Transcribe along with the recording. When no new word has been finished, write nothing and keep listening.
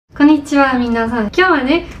にちは皆さん。今日は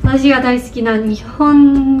ね、私が大好きな日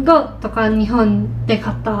本語とか日本で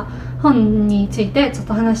買った本についてちょっ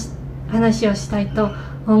と話をしたいと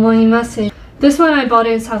思います。This one I bought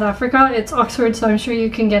in South Africa. It's Oxford, so I'm sure you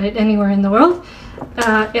can get it anywhere in the world.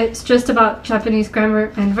 It's just about Japanese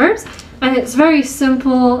grammar and verbs, and it's very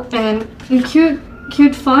simple and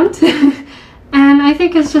cute font. And I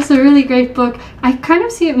think it's just a really great book. I kind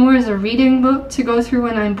of see it more as a reading book to go through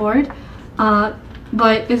when I'm bored.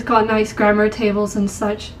 But it's got nice grammar tables and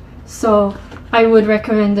such, so I would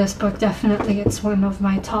recommend this book definitely. It's one of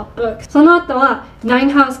my top books. その後は Nine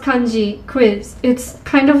House Kanji Quiz. It's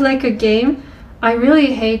kind of like a game. I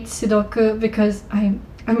really hate Sudoku because I'm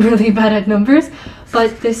really bad at numbers,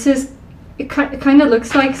 but this is, it kind of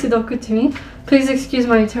looks like Sudoku to me. Please excuse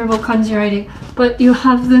my terrible kanji writing, but you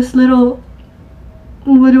have this little,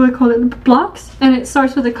 what do I call it, blocks, and it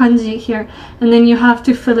starts with a kanji here, and then you have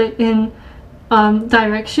to fill it in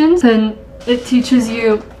directions, and it teaches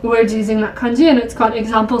you words using that kanji, and it's got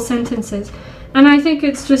example sentences. And I think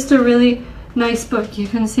it's just a really nice book. You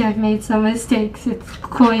can see I've made some mistakes. It's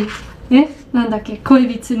koi,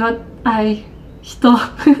 koibitsu, not ai, hito.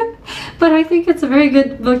 But I think it's a very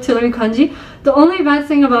good book to learn kanji. The only bad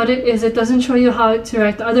thing about it is it doesn't show you how to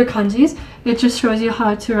write the other kanjis. It just shows you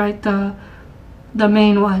how to write the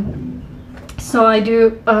main one. So I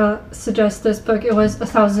do suggest this book. It was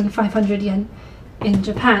 1,500 yen in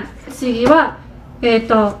Japan. 次は、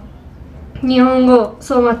日本語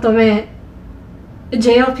総まとめ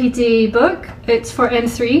JLPT book. It's for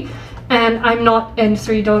N3, and I'm not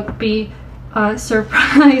N3. Don't be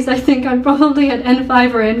surprised. I think I'm probably at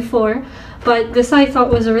N5 or N4. But this I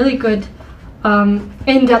thought was a really good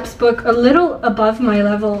in-depth book, a little above my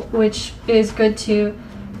level, which is good to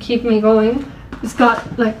keep me going. It's got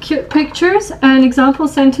like cute pictures and example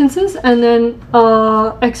sentences, and then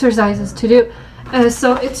exercises to do.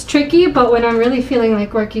 So it's tricky, but when I'm really feeling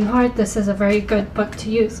like working hard, this is a very good book to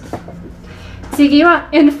use. 次は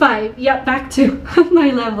N5. Yeah, back to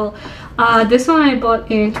my level. This one I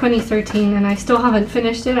bought in 2013, and I still haven't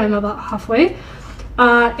finished it. I'm about halfway.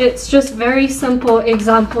 It's just very simple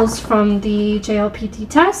examples from the JLPT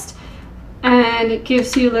test, and it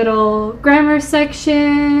gives you little grammar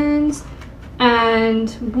sections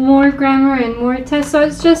and more grammar and more tests. So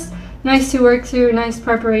it's just nice to work through, nice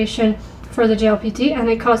preparation for the JLPT, and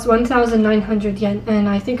it costs 1,900 yen, and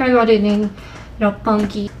I think I got it in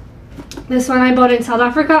Roppongi. This one I bought in South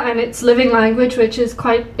Africa, and it's Living Language, which is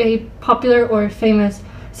quite a popular or famous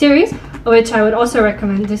series, which I would also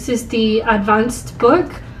recommend. This is the advanced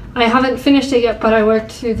book. I haven't finished it yet, but I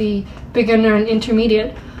worked through the beginner and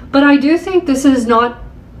intermediate. But I do think this is not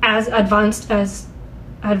as advanced as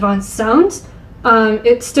advanced sounds.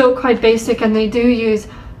 It's still quite basic, and they do use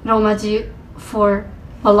romaji for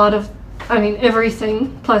a lot of,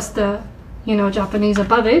 everything, plus the, Japanese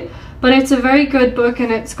above it. But it's a very good book,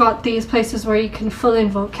 and it's got these places where you can fill in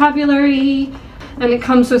vocabulary, and it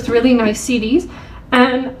comes with really nice CDs.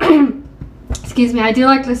 And excuse me, I do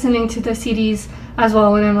like listening to the CDs as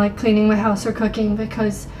well when I'm like cleaning my house or cooking,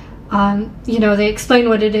 because they explain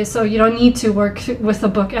what it is, so you don't need to work with a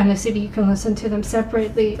book and a CD. You can listen to them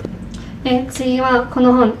separately. 次はこ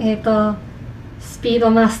の本、スピード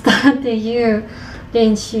マスターっていう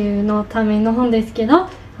練習のための本ですけど、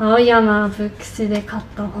青山ブックスで買っ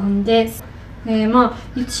た本です。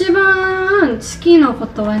一番好きなこ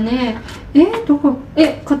とはね、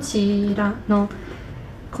こちらの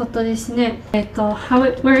ことですね。How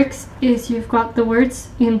it works is you've got the words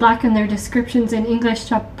in black and their descriptions in English,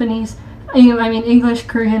 Japanese, English,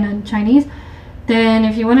 Korean, and Chinese. Then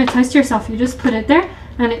if you want to test yourself, you just put it there,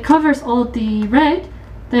 and it covers all the red.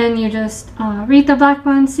 Then you just read the black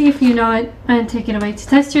one, see if you know it, and take it away to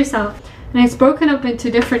test yourself. And it's broken up into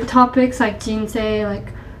different topics like jinsei,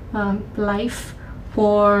 like life,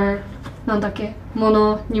 or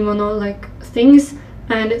mono, nimono, like things.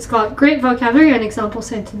 And it's got great vocabulary and example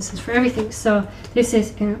sentences for everything. So this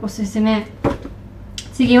is an osusume.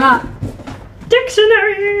 次は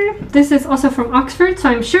Dictionary! This is also from Oxford, so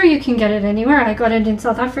I'm sure you can get it anywhere. I got it in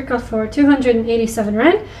South Africa for 287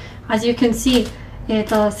 yen. As you can see,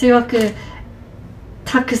 すごく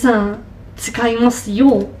たくさん使います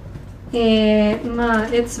よ。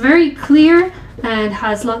It's very clear and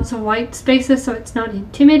has lots of white spaces, so it's not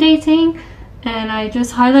intimidating. And I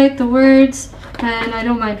just highlight the words, and I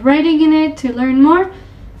don't mind writing in it to learn more.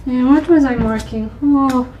 And what was I marking?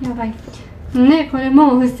 Oh, やばい。ね、これ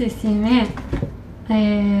もおすすめ。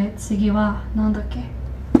次はなんだっけ？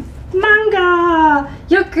漫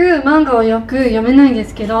画をよく読めないんで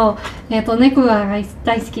すけど、猫が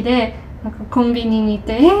大好きで、なんかコンビニに行っ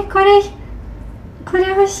て、これこれ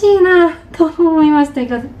欲しいなと思いました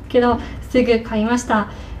けど、すぐ買いました。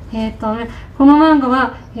この漫画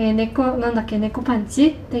は、猫パンチ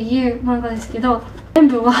っていう漫画ですけど、全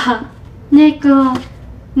部は猫の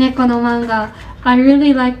漫画。I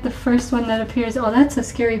really like the first one that appears. Oh, that's a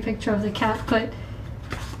scary picture of the cat, but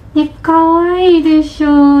ね、かわいいでし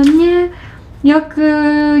ょうね。よ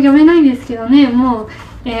く読めないんですけどね、もう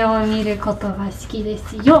絵を見ることが好きで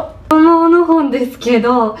すよ。子供の本ですけ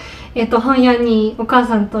ど、本屋にお母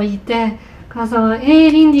さんといて、お母さんは、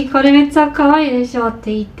リンディこれめっちゃ可愛いでしょっ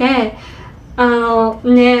て言って、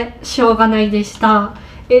ね、しょうがないでした。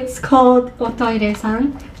It's called おトイレさ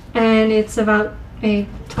ん and it's about a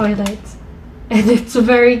toilet and it's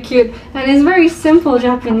very cute and it's very simple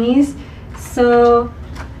Japanese, so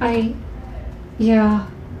yeah,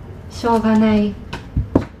 しょうがない。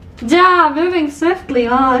じゃあ moving swiftly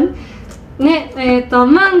on ね、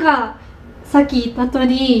漫画、さっき言った通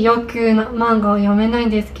りよく漫画を読めないん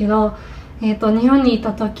ですけど、日本にい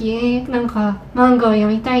た時なんか漫画を読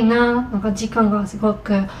みたいな、なんか時間がすご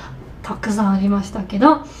くたくさんありましたけ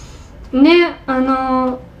どね、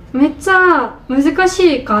めっちゃ難し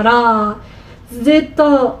いからずっ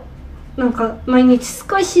となんか毎日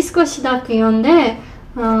少しだけ読んで、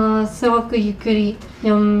すごくゆっくり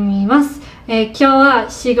読みます。今日は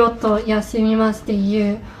仕事休みますって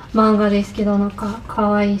いう漫画ですけど、なんか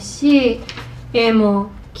可愛いし絵も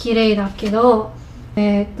綺麗だけど、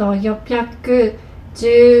619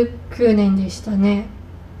年でしたね。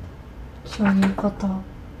そういうこと。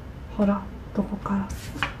ほら、どこから。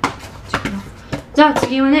じゃあ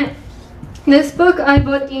次はね、This book I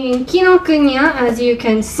bought in Kinokuniya. As you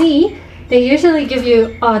can see, they usually give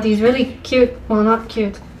you these really cute, well not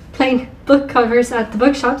cute, plain book covers at the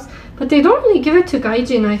bookshops, but they don't really give it to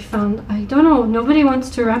gaijin, I found. I don't know, nobody wants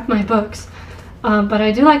to wrap my books. But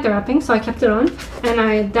I do like the wrapping, so I kept it on,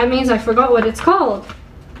 and that means I forgot what it's called.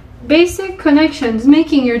 Basic Connections,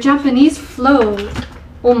 Making Your Japanese Flow.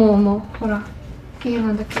 ほら、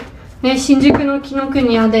なんだっけ。ね、新宿の紀ノ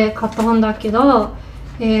国屋で買った本だけど、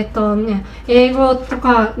英語と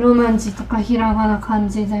かロマン字とかひらがな漢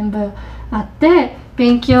字全部あって、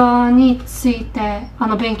勉強について、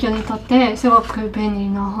勉強にとってすごく便利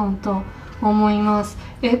な本と思います。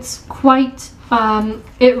It's quite,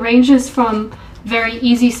 it ranges from very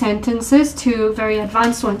easy sentences to very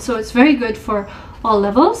advanced ones, so it's very good for all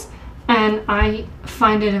levels, and I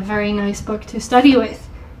find it a very nice book to study with.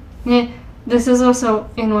 Yeah, this is also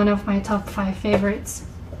in one of my top 5 favorites.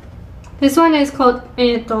 This one is called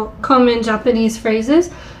Common Japanese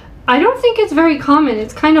Phrases. I don't think it's very common.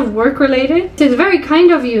 It's kind of work related. It's very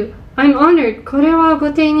kind of you. I'm honored. これは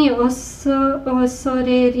ご丁寧恐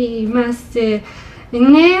れ入ります。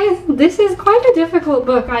This is quite a difficult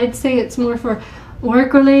book. I'd say it's more for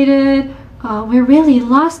work related. We're really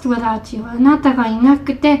lost without you. あなたがいな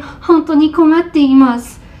くて本当に困っていま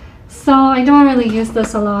す。So I don't really use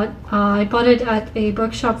this a lot. I bought it at a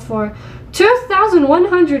bookshop for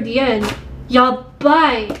 2,100 yen. や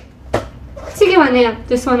ばい。次はね、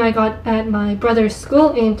this one I got at my brother's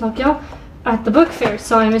school in Tokyo at the book fair.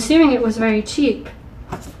 So I'm assuming it was very cheap.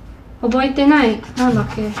 覚えてない。なんだっ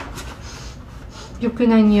け。よく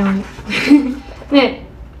ない匂い。ね。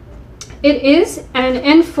It is an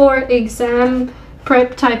N4 exam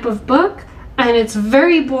prep type of book, and it's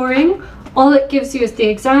very boring. All it gives you is the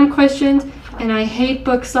exam questions, and I hate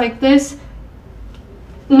books like this.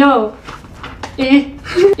 No. I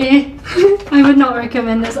would not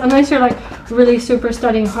recommend this unless you're like really super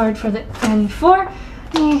studying hard for the N4.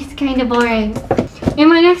 It's kind of boring. In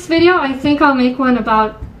my next video, I think I'll make one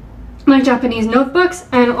about my Japanese notebooks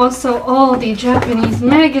and also all the Japanese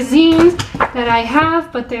magazines that I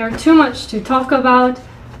have, but they are too much to talk about,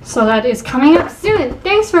 so that is coming up soon.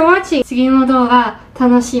 Thanks for watching. 次の動画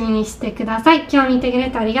楽しみにしてください。今日見てくれ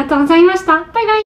てありがとうございました。バイバイ。